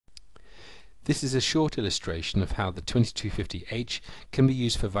This is a short illustration of how the 2250H can be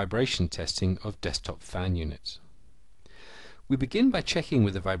used for vibration testing of desktop fan units. We begin by checking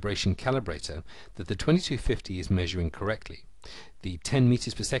with the vibration calibrator that the 2250 is measuring correctly. The 10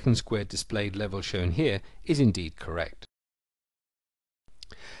 meters per second squared displayed level shown here is indeed correct.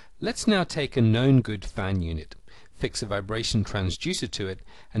 Let's now take a known good fan unit, fix a vibration transducer to it,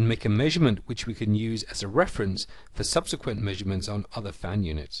 and make a measurement which we can use as a reference for subsequent measurements on other fan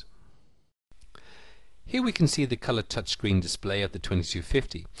units. Here we can see the color touchscreen display of the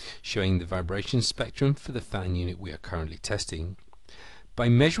 2250, showing the vibration spectrum for the fan unit we are currently testing. By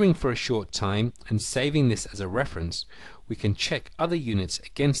measuring for a short time and saving this as a reference, we can check other units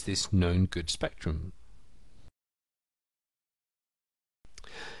against this known good spectrum.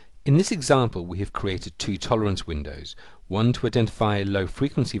 In this example, we have created two tolerance windows, one to identify low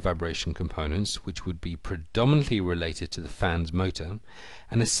frequency vibration components which would be predominantly related to the fan's motor,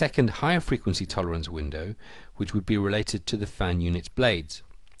 and a second higher frequency tolerance window which would be related to the fan unit's blades.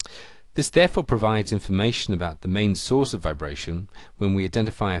 This therefore provides information about the main source of vibration when we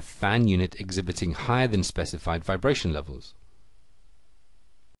identify a fan unit exhibiting higher than specified vibration levels.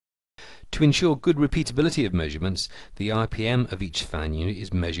 To ensure good repeatability of measurements, the RPM of each fan unit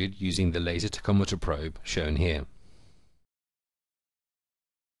is measured using the laser tachometer probe shown here.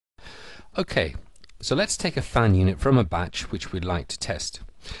 Okay, so let's take a fan unit from a batch which we'd like to test.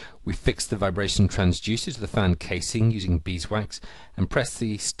 We fix the vibration transducer to the fan casing using beeswax and press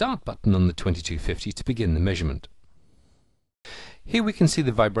the Start button on the 2250 to begin the measurement. Here we can see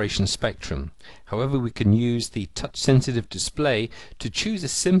the vibration spectrum. However, we can use the touch-sensitive display to choose a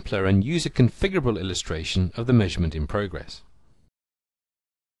simpler and user-configurable illustration of the measurement in progress.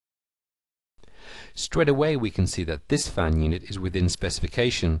 Straight away we can see that this fan unit is within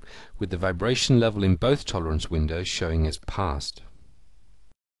specification, with the vibration level in both tolerance windows showing as passed.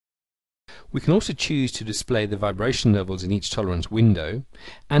 We can also choose to display the vibration levels in each tolerance window,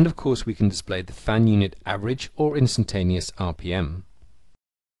 and of course we can display the fan unit average or instantaneous RPM.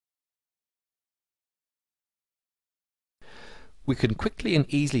 We can quickly and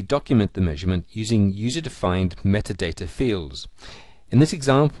easily document the measurement using user-defined metadata fields. In this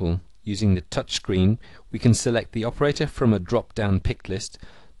example, using the touchscreen, we can select the operator from a drop-down pick list,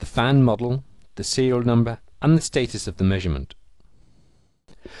 the fan model, the serial number, and the status of the measurement.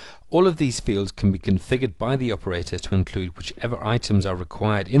 All of these fields can be configured by the operator to include whichever items are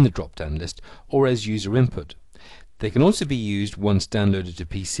required in the drop-down list or as user input. They can also be used once downloaded to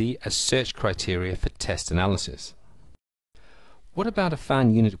PC as search criteria for test analysis. What about a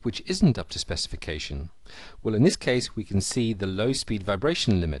fan unit which isn't up to specification? Well, in this case we can see the low speed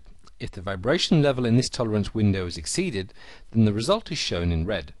vibration limit. If the vibration level in this tolerance window is exceeded, then the result is shown in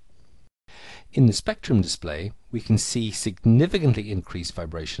red. In the spectrum display, we can see significantly increased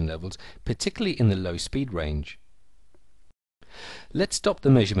vibration levels, particularly in the low speed range. Let's stop the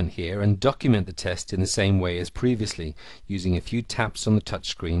measurement here and document the test in the same way as previously, using a few taps on the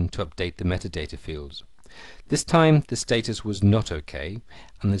touchscreen to update the metadata fields. This time the status was not OK,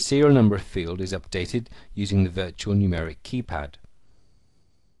 and the serial number field is updated using the virtual numeric keypad.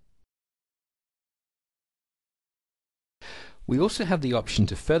 We also have the option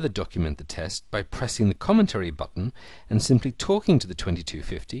to further document the test by pressing the commentary button and simply talking to the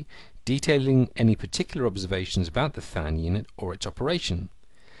 2250, detailing any particular observations about the fan unit or its operation.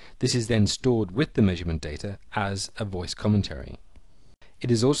 This is then stored with the measurement data as a voice commentary.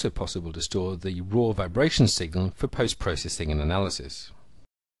 It is also possible to store the raw vibration signal for post-processing and analysis.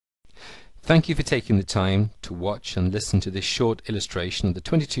 Thank you for taking the time to watch and listen to this short illustration of the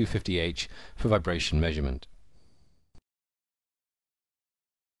 2250H for vibration measurement.